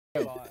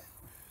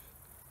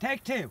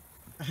Take two.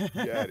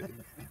 Got it.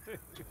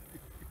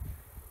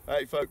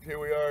 Hey folks, here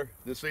we are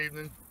this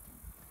evening.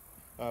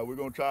 We're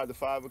going to try the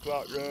 5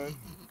 o'clock run.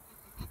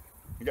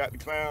 We got the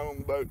clown on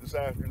the boat this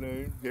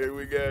afternoon. Here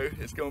we go.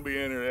 It's going to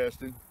be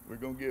interesting. We're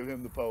going to give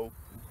him the pole.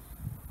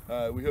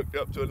 We hooked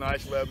up to a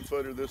nice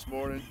 11-footer this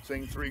morning.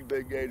 Seen 3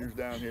 big gators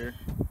down here.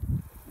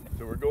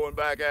 So we're going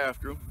back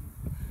after them.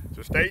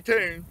 So stay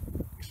tuned.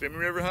 Simi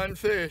River hunting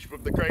fish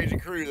with the crazy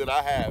crew that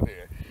I have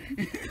here.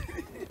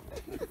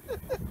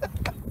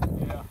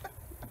 Yeah.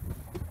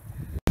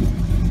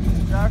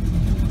 Chuck,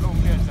 go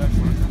catch that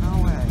one. No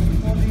way.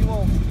 Which one do you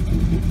want?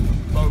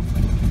 Both.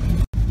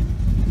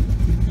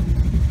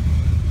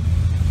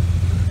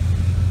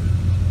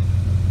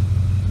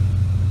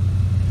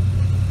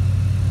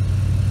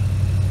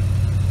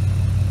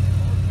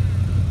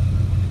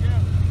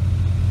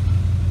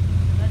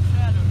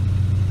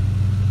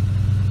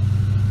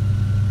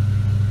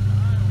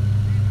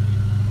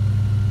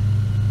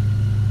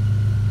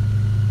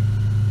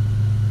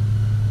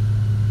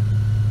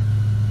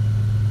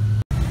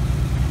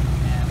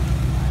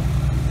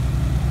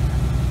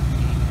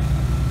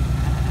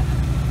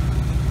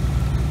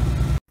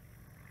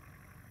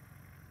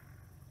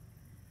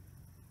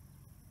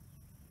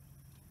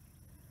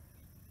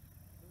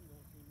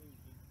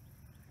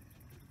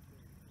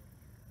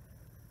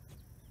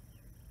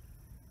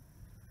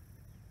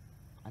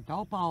 I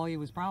told Paul he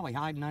was probably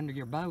hiding under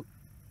your boat.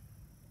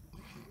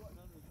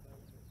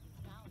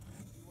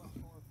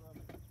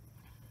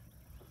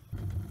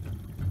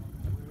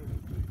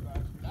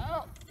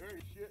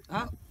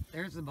 Oh,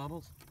 there's the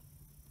bubbles.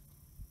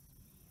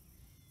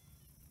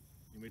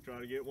 You may try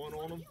to get one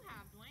on them? What do you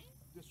have, Dwayne?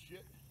 This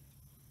shit.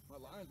 My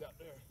line's out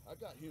there. I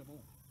got him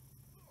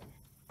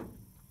on.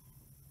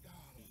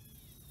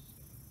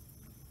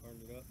 Turn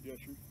it up. Yes,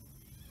 sir.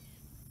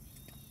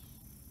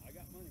 I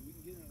got money. We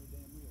can get another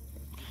damn wheel.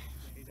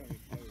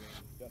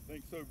 I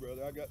think so,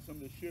 brother. I got some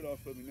of this shit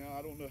off of me now.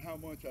 I don't know how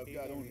much I've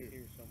got on here.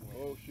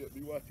 Oh shit,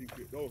 be watching.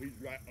 Oh, he's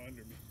right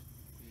under me.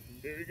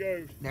 Here he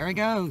goes. There he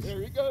goes.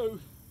 There he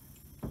goes.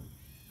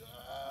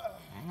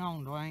 Hang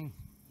on, Dwayne.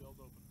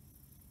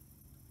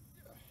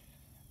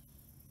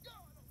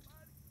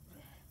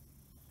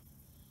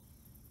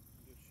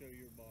 Just show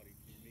your body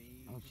to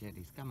me. Oh shit,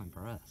 he's coming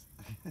for us.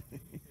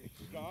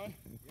 John,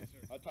 Yes, sir.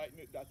 I tighten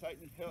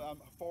it hell,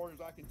 I'm as far as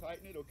I can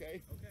tighten it,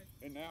 okay? Okay.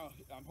 And now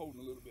I'm holding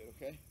a little bit,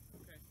 okay?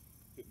 Okay.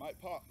 It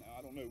might pop now,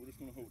 I don't know. We're just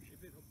gonna hold it.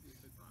 If it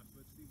pops,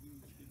 let's see if we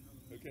can just get another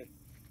one. Okay.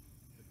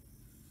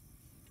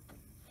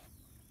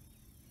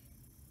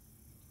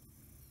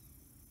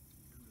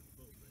 Under the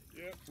boat,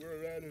 right? Yep, we're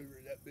right over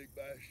that big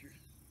bastard.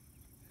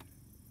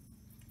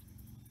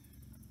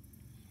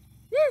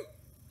 Woo!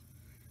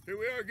 Here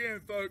we are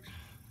again, folks.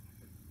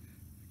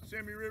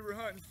 Simi River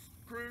hunting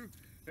crew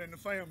and the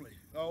family,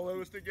 all of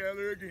us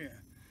together again.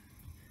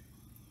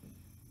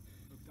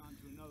 Hooked on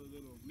to another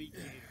little meat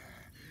gator.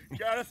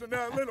 Got us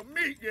another little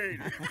meat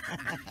gator.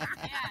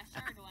 Yeah,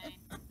 sure, Dwayne.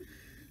 Why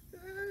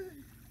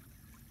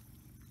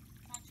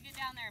don't you get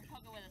down there and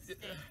poke it with a stick?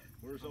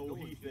 Where's old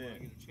Heath I at?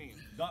 get a chance.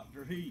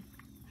 Dr. Heath.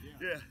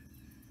 Yeah.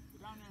 Go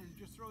down there and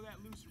just throw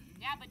that loose.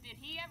 Yeah, but did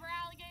he ever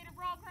alligator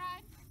frog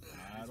ride?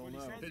 I don't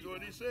know. That's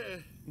what he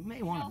said. You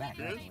may want to back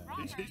He up. didn't say frog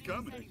He's ride, he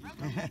coming. said he rode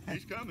one.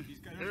 He's coming.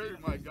 There,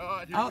 my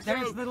God. Here Oh, we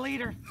there's go. the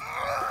leader.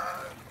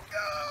 Oh,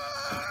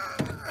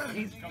 God.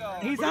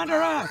 He's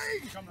under us.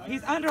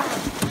 He's under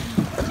us.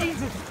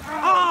 Jesus.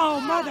 Oh,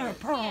 mother of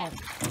pearl. I'm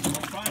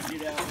trying to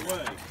get out of the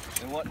way.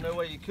 There wasn't no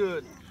way you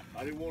could.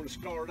 I didn't want to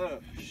start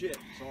up. Shit,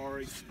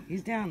 sorry.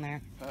 He's down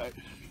there. All right.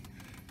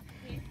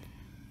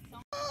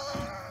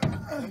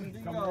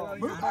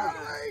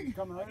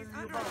 Coming right under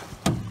your boat.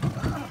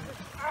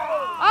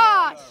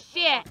 Oh,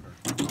 shit!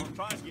 I'm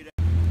trying to get out.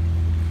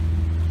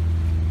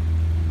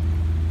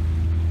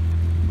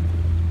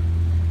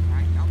 All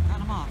right, don't cut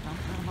him off. Don't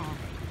cut him off.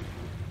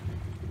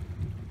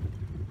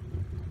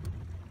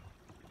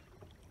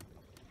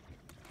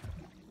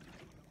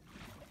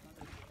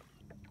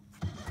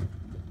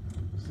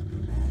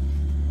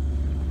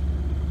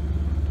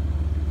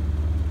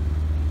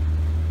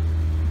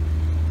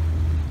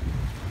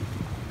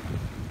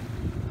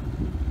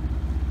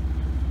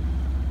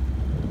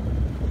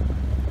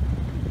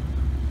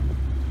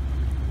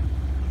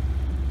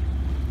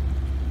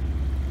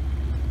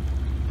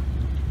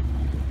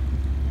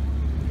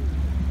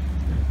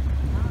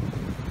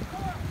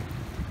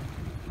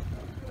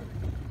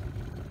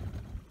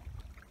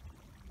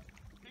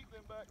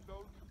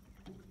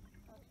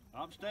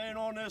 I'm staying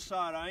on this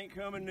side. I ain't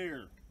coming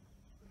near.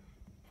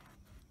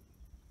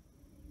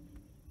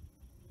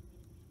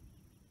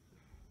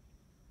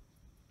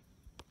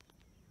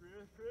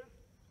 Chris,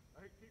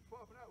 I hate to keep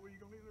popping out. Where you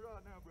gonna need the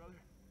rod now, brother?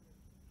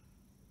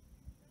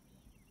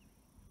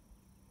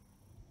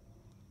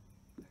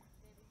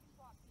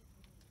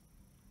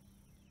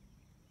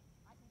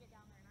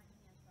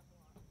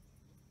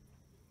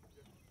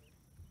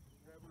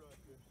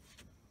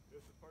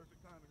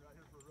 perfect timing right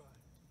here for a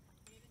ride.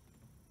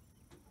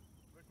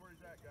 Look where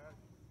he's at, guys.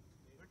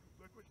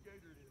 Look which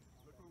gator it is.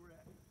 Look where we're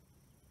at.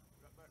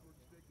 Right back where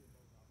the stick is.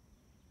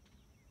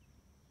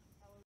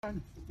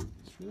 fine.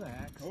 Just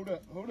relax. Hold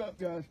up,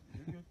 guys.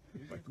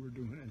 Like we're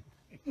doing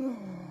it.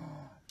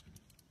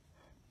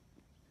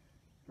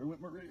 There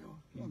went my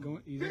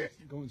reel.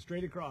 He's going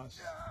straight across.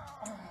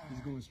 He's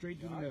going straight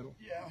to the middle.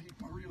 Yeah,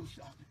 my reel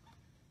shot.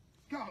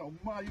 God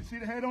almighty, you see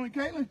the head on it,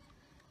 Caitlyn?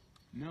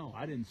 No,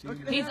 I didn't see Look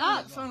him. at the He's head on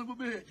up. that son of a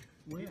bitch.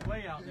 He's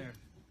way out there.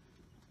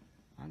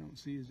 I don't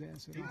see his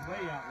ass at He's all.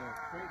 way out there.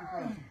 Straight in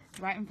front of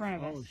you. Right in front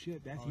of us. Oh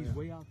shit, he's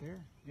way out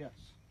there. Yes.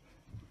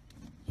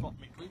 Swap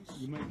me, please.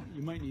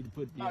 You might need to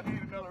put I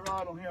need another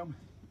rod on him.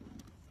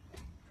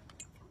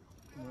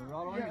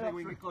 Rod on Yeah, anything,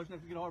 we for- can get close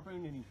enough to get a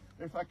harpoon in him.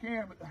 If I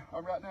can,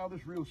 but right now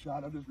this reel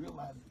shot, I just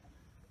realized it.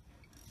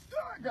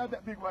 Grab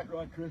that big white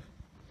rod, Chris.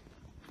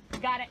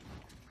 Got it.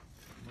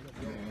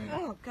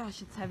 Oh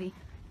gosh, it's heavy.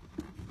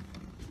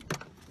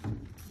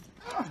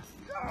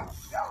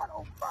 God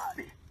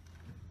almighty.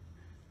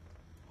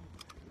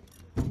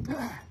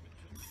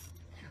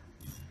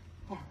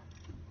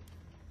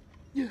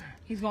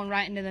 He's going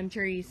right into them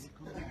trees.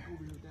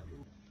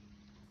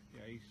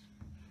 Yeah,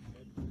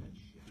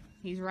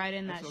 He's right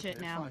in that That's shit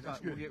okay, now. it's fine.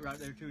 we'll get right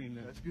there to him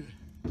then. That's good.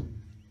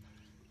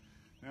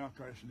 Now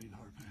Chris need a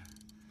harpoon.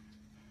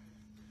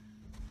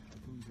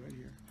 Harpoon's right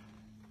here.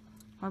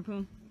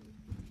 Harpoon.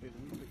 Hey,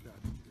 let me pick that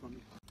from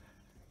you.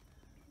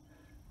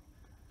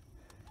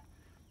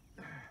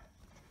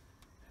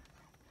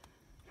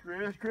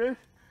 Chris,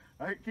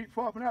 I hate to keep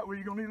swapping out. Where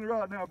you gonna need the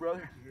rod now,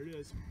 brother? There it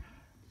is.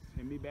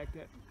 Hand me back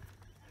that.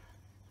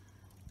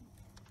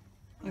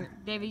 Here,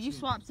 David, you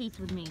swap seats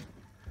with me.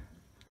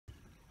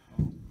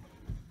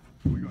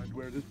 We're gonna have to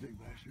wear this big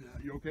bastard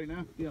out. You okay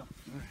now? Yeah.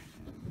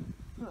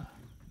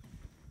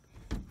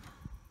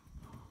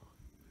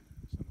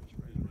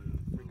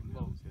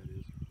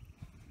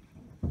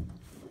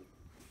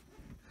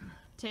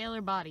 Tail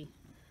or body?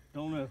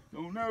 Don't know.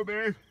 Don't know,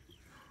 babe.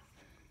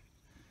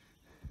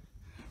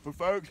 Well,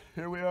 folks,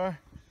 here we are.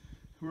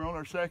 We're on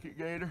our second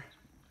gator.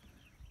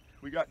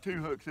 We got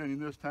 2 hooks in him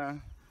this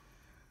time.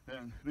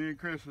 And me and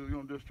Chris is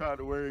gonna just try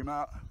to wear him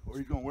out, or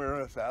he's gonna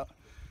wear us out.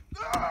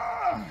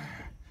 Ah!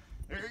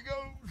 There he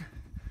goes.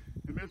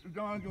 And Mr.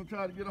 John's gonna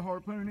try to get a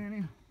harpoon in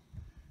him,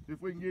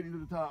 if we can get him to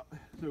the top,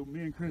 so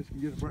me and Chris can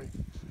get a break.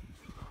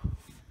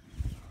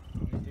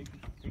 Take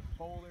the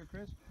pole there,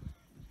 Chris.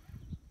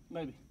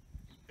 Maybe.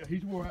 Yeah,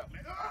 he's wore out,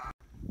 man. Ah!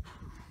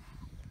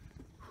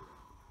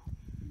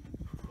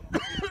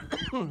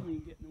 You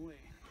ain't getting away.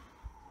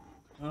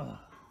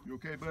 You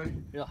okay, buddy?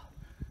 Yeah.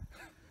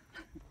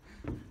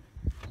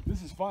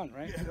 This is fun,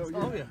 right? Yeah,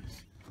 Oh yeah.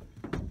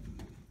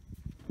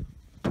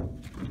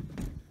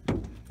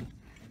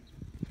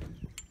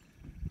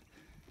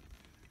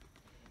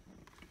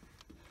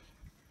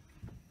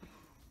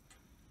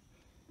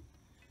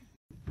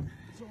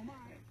 So am I.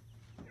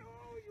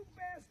 Oh, you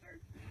bastard!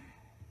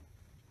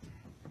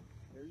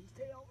 There's his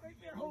tail right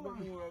there. Hold on.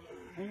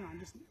 Hang on,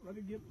 just let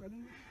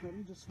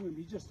him just swim.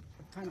 He's just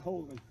kind of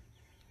holding.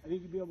 I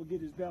think you'll be able to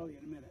get his belly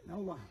in a minute.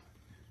 Hold on.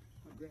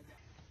 I'll grab that.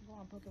 Go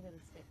on, poke it with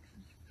a stick.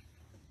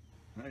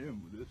 I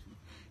am with this one.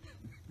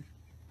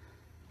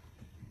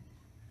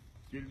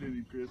 Get it in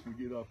him, Chris, and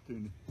get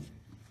opportunity.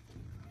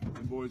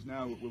 And boys,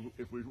 now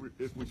if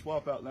we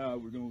swap out now,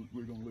 we're gonna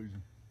lose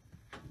him.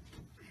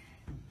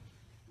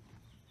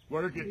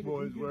 Work it,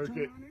 boys, work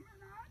it.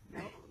 No,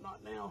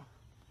 not now.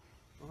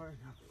 All right,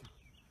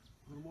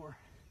 a little more.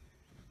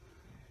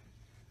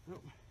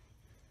 Nope.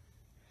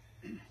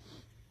 I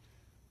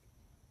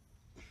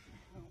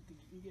don't think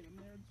you can get him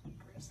there,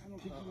 Chris. I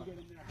don't think you can get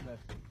him there.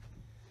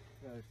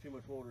 There's too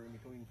much water in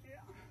between.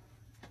 Yeah.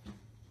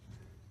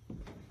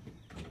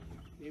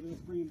 Maybe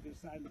let's bring him to the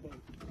side of the boat.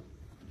 If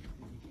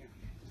you can.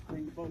 Just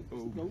bring the boat.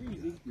 Oh. Go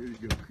easy. There you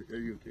go. There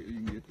you go. You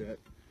can get that.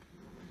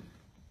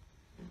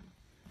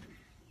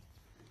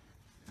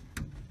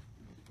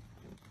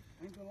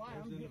 I ain't gonna lie,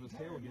 There's I'm the end getting of his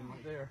tail tired again now.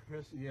 right there,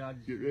 Chris. Yeah, I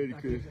just, Get ready,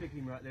 I Chris. keep sticking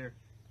him right there.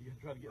 You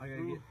gotta try to get. I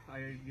gotta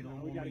get a No,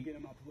 little we more gotta meat. get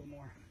him up a little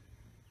more.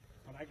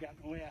 But I got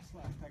no ass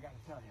left, I gotta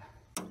tell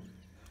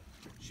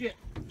you.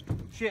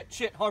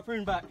 Shit,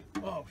 harpoon back.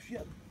 Oh,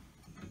 shit.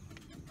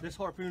 This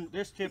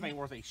tip ain't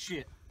worth a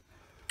shit.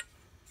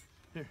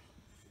 Here.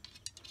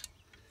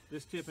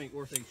 This tip ain't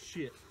worth a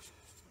shit.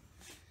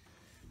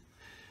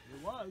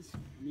 It was. I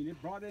mean,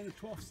 it brought in a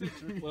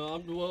 12-6er.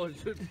 Well,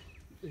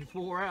 it's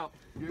wore out.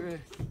 Get ready. I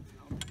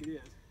don't think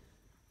it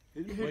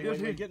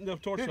is. Wait, get in the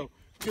torso.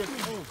 Good.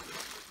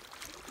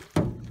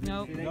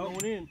 Nope. It ain't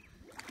going in.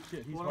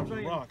 Shit, he's What on I'm the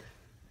saying. rock.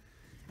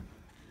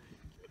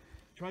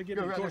 Try to get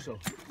Go him right the there. torso.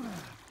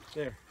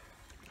 There.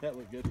 That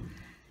looked good.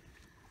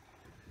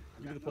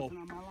 I got the pole.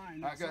 nothing on my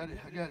line. I got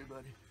it,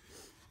 buddy.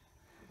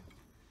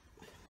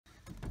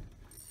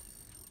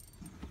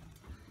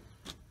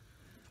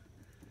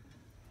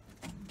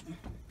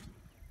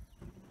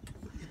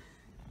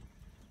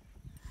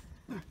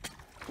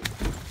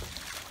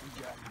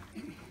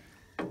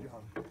 Good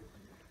job.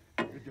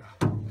 Good job.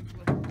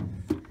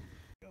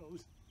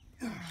 Goes.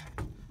 Ain't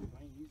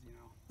easy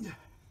now.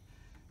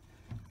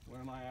 Where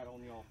am I at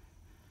on y'all? All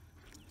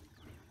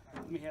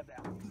right, let me have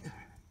that.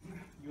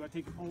 You want to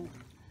take the pole?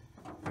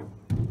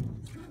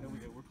 There we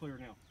go. We're clear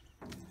now.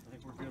 I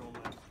think we're good on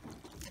that.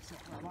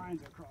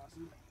 lines are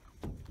crossing.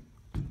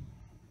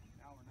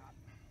 Now we're not.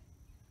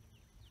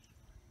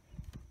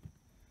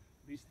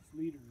 At least this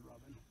leader's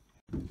rubbing.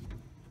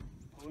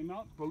 Pull him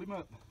out. Pull him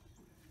up.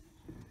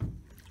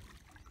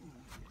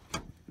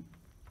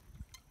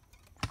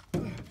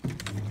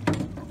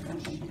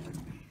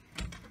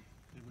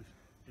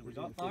 Did we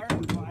got fire?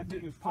 I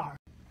think it's fire.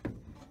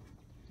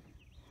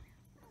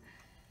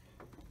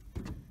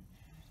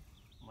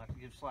 Might have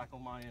to give slack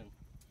on my end.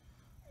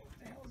 What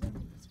the hell's up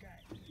with this guy?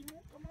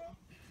 Come on.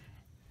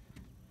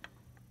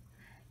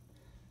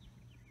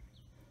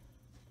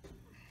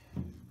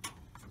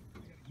 I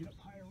gotta get up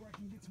higher where I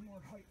can get some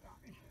more height on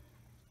me.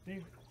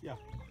 David. Yeah.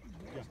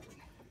 Yeah.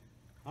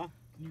 Huh?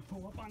 Can you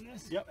pull up on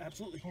this? Yep,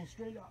 absolutely. Pull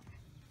straight up.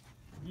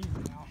 Easy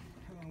now.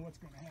 I don't know what's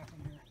gonna happen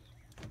here.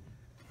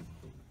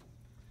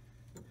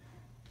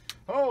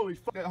 Holy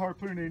fuck, that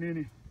harpoon ain't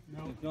any.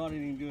 No. It's not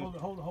any good.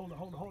 Hold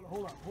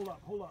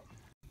up.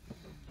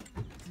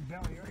 It's his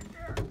belly right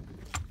there.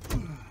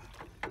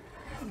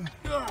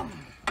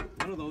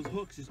 One of those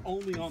hooks is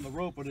only on the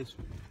rope, but it's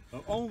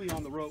only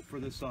on the rope for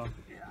this. Yeah,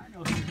 I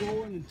know. He's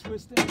rolling and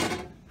twisting.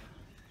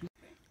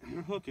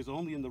 Your hook is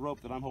only in the rope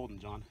that I'm holding,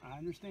 John. I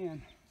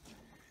understand.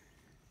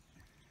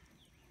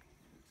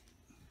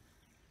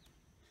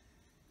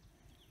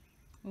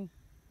 Ooh,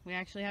 we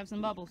actually have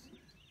some bubbles.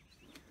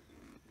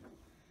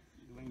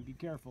 Elaine, be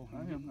careful.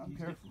 I'm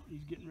careful.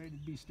 He's getting ready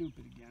to be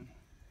stupid again.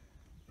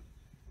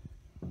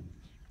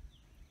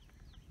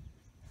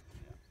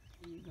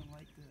 Yeah, you're gonna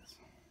like this.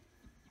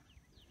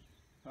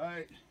 All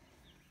right,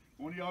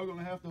 one of y'all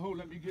gonna have to hold.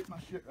 Let me get my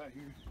shit right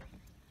here.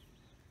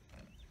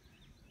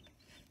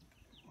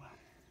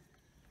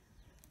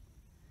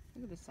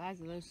 Look at the size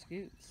of those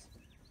scoots.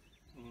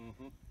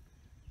 Mm-hmm.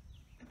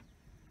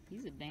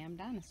 He's a damn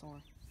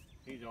dinosaur.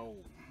 He's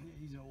old. Yeah,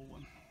 he's an old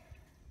one.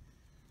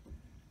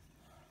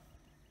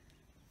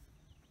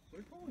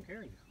 Where's Paul and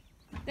Carrie?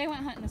 They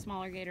went hunting a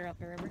smaller gator up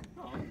the river.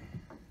 Oh.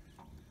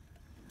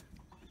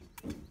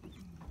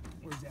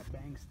 Where's that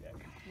bang stick?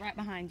 Right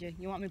behind you.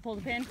 You want me to pull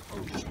the pin?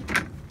 Oh shit.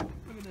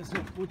 Look at this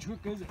hook. Which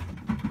hook is it?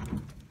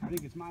 I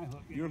think it's my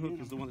hook. Your hook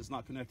is the one that's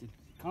not connected.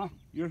 Huh?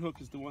 Your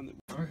hook is the one that.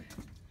 All right.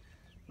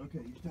 Okay,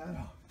 you tied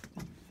off.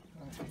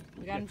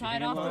 We got him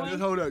tied off, All right, Dwayne?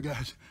 just hold up,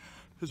 guys.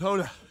 Just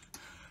hold up.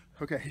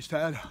 Okay, he's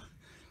tied off.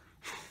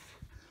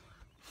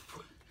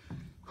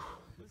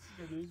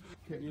 What do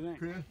you think?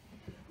 Chris,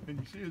 can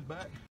you see his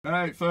back? All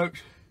right,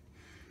 folks.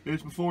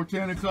 It's before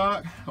 10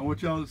 o'clock. I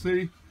want y'all to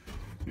see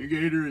the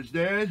gator is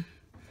dead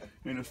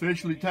and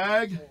officially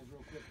tagged.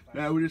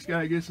 Now we just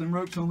got to get some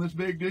ropes on this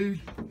big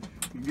dude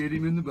and get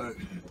him in the boat.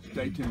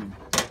 Stay tuned.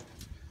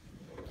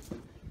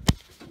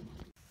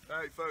 All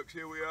right, folks,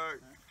 here we are,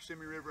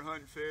 Kissimmee River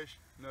hunting fish.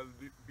 Another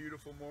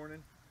beautiful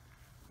morning.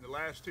 In the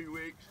last 2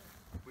 weeks,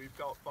 we've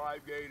caught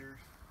 5 gators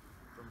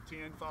from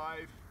 10.5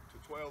 to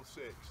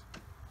 12.6.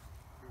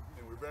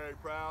 And we're very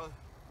proud.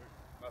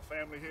 My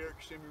family here at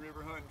Kissimmee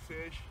River hunting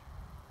fish,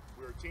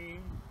 we're a team,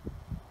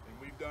 and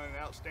we've done an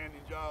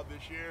outstanding job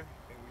this year,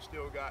 and we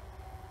still got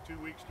 2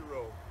 weeks to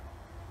roll.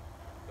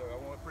 So I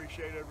want to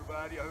appreciate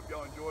everybody. I hope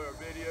y'all enjoy our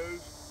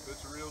videos.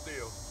 It's a real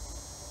deal.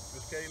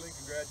 Miss Caitlyn,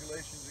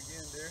 congratulations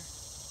again, dear.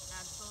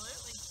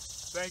 Absolutely.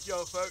 Thank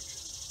y'all, folks.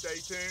 Stay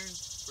tuned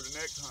for the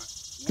next hunt.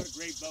 What a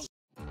great boat.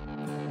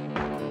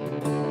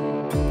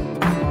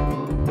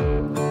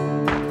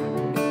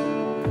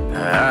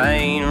 I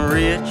ain't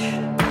rich,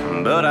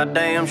 but I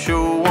damn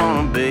sure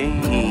wanna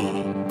be.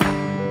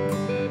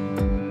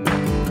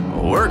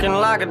 Working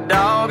like a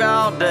dog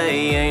all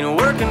day ain't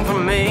working for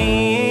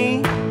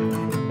me.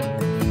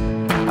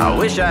 I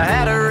wish I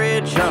had a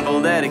rich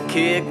uncle that'd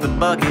kick the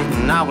bucket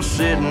and I was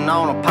sitting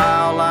on a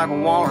pile like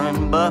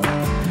Warren Buffett.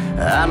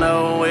 I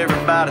know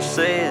everybody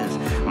says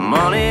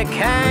money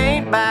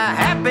can't buy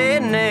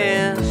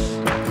happiness,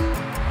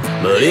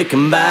 but it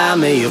can buy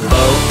me a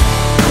boat.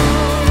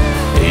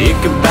 It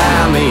can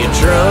buy me a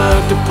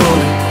truck to pull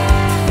it.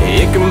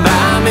 It can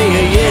buy me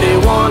a Yeti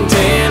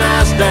 110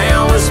 ice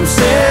down with some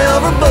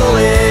silver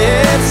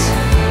bullets.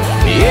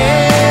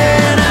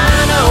 Yeah, and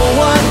I know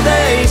what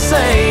they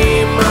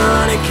say,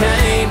 money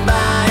can't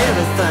buy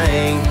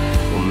everything.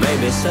 Well,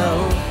 maybe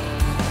so,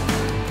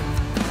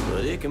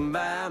 but it can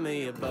buy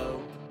me a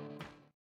boat.